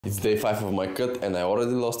It's day 5 of my cut and I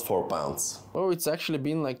already lost 4 pounds. Oh, it's actually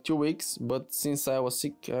been like 2 weeks, but since I was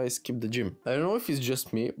sick, I skipped the gym. I don't know if it's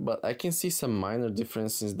just me, but I can see some minor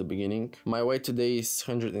difference since the beginning. My weight today is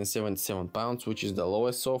 177 pounds, which is the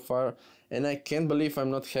lowest so far, and I can't believe I'm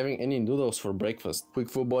not having any noodles for breakfast. Quick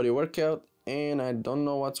full body workout, and I don't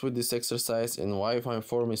know what's with this exercise and why my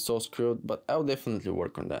form is so screwed, but I'll definitely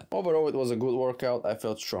work on that. Overall, it was a good workout. I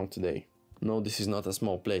felt strong today. No, this is not a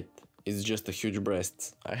small plate. It's just a huge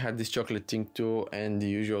breast. I had this chocolate thing too and the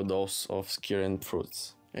usual dose of skyr and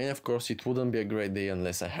fruits. And of course it wouldn't be a great day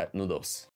unless I had noodles.